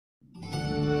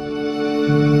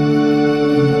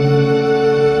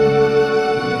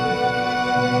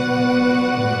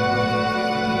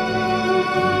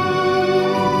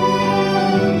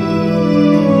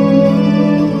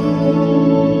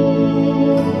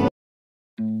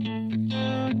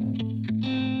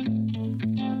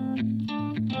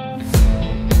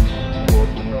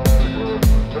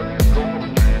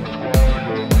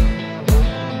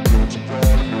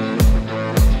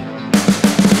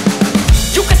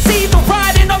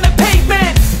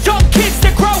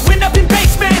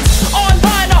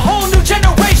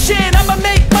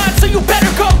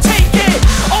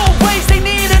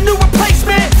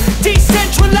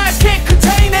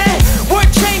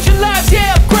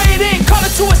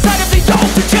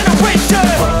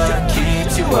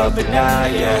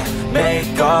night, yeah.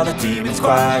 Make all the demons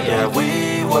quiet, yeah.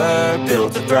 We were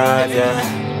built to thrive,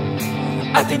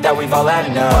 yeah. I think that we've all had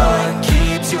enough. What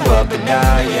keeps you up at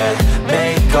night, yeah.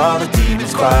 Make all the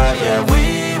demons quiet, yeah.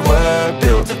 We were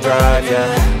built to thrive,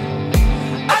 yeah.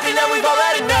 I think that we've all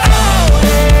had enough.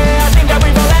 Yeah, I think that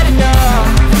we've all had enough.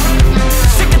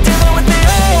 Sick of dealing with the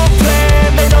old plan.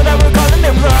 They know that we're calling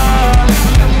it wrong.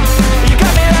 You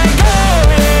got me like, oh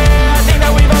yeah, I think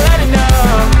that we've all had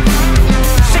enough.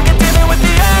 Sick of dealing with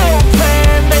the old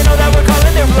plan. They know that we're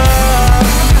calling it wrong.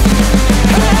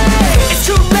 Hey, it's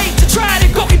too late to try to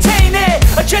go contain it.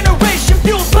 A generation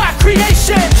fueled by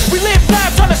creation. We live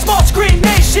lives on a small screen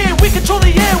nation. We control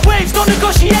the airwaves, no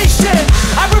negotiation.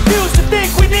 I refuse to think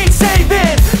we need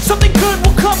saving. Something good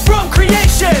will come from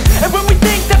creation. And when we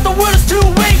think that the world is too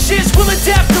anxious, we'll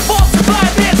adapt, evolve,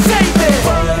 survive and save it.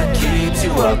 What keeps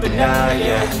you up at night,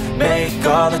 yeah. Make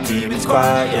all the demons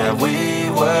quiet, yeah.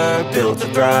 We were built to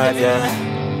thrive, yeah.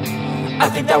 I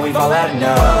think that we've all had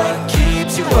enough. What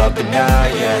keeps you up at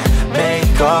night, yeah.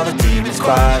 Make all the demons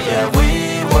quiet, yeah.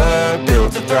 We were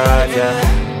built to thrive, yeah.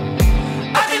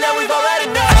 I think that we've all had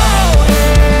enough. Oh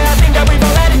yeah, I think that we've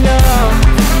all had enough.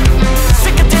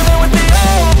 Sick of dealing with the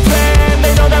old plan.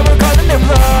 They know that we're calling it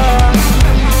wrong.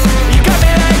 You got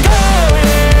me like, oh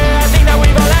yeah, I think that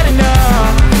we've all had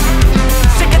enough.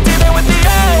 Sick of dealing with the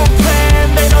old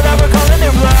plan. They know that we're calling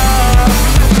it wrong.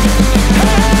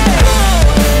 Hey,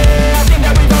 oh yeah, I think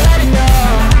that we've all had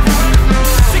enough.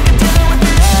 Sick of dealing with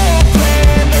the old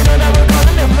plan. They know that we're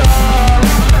calling it wrong.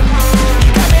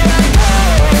 You got me like,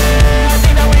 oh yeah, I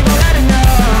think that we've all had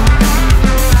enough.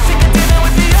 Sick of dealing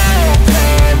with the old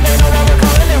plan. They know that we're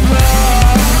calling it wrong.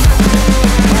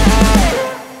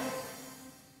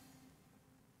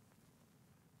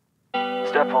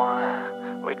 Step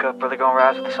 1, wake up early, gon'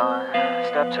 rise with the sun.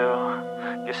 Step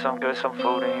 2, get some good, some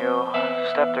food in you.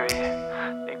 Step 3,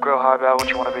 think real hard about what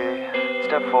you wanna be.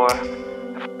 Step 4,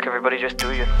 fuck everybody, just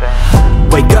do your thing.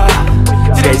 Wake up,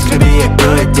 today's gonna be a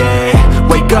good day.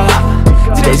 Wake up,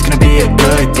 today's gonna be a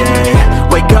good day.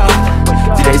 Wake up,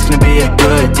 today's gonna be a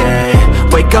good day.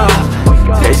 Wake up,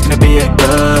 today's gonna be a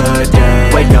good day.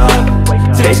 Wake up,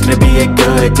 today's gonna be a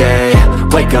good day.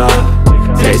 Wake up,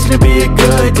 today's gonna be a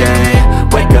good day.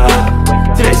 Wake up,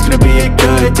 today's gonna be a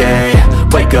good day.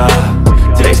 Wake up,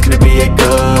 today's gonna be a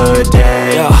good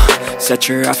day. Yo, set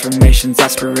your affirmations,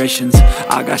 aspirations.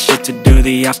 I got shit to do,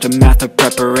 the aftermath of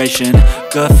preparation.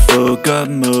 Good food, good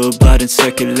mood, blood in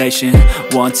circulation.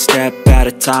 One step at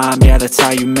a time, yeah, that's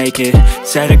how you make it.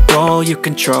 Set a goal you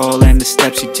control and the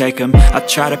steps you take them. I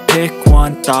try to pick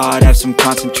one thought, have some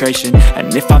concentration.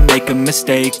 And if I make a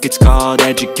mistake, it's called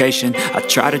education. I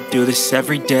try to do this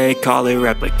every day, call it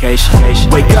replication.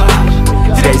 Wake up,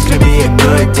 today's gonna be a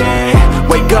good day.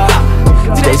 Wake up,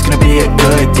 today's gonna be a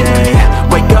good day.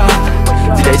 Wake up,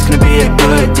 today's gonna be a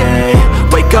good day.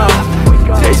 Wake up,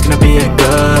 today's gonna be a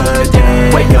good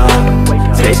day. Wake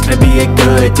up, today's gonna be a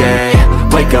good day.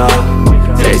 Wake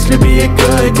up, today's gonna be a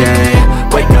good day.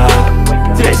 Wake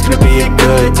up, today's gonna be a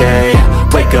good day.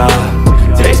 Wake up,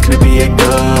 today's gonna be a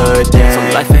good day.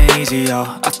 So life ain't easy, yo,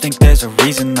 I think there's a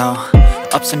reason though.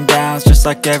 Ups and downs, just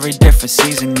like every different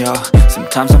season, yo.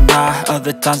 Sometimes I'm high,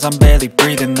 other times I'm barely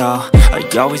breathing, though. I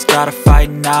always gotta fight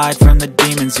and hide from the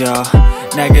demons, yo.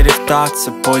 Negative thoughts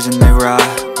are poison, they rot.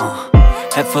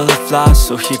 Head full of flies,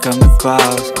 so here come the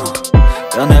clouds.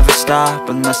 They'll never stop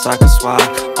unless I can swap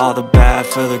all the bad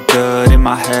for the good in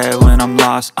my head when I'm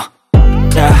lost.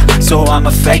 Yeah, so I'ma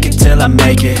fake it till I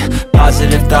make it.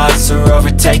 Positive thoughts are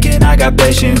overtaken, I got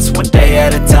patience. One day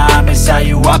at a time is how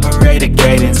you operate a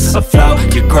cadence. A flow,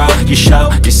 you grow, you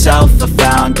show yourself a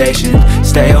foundation.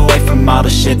 Stay away from all the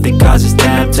shit that causes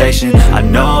temptation. I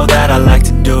know that I like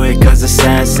to do it cause it's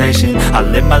sensation. I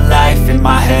live my life in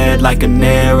my head like a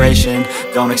narration.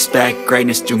 Don't expect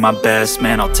greatness, do my best,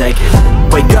 man, I'll take it.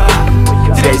 Wake up,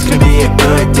 today's gonna be a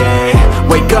good day.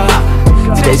 Wake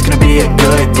up, today's gonna be a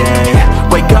good day.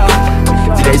 Wake up,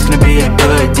 today's gonna be a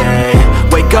good day.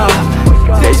 Wake up,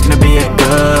 today's gonna be a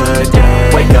good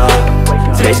day. Wake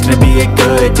up, today's gonna be a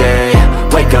good day.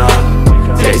 Wake up,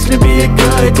 today's gonna be a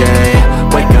good day.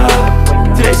 Wake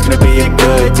up, today's gonna be a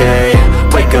good day.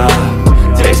 Wake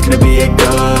up, today's gonna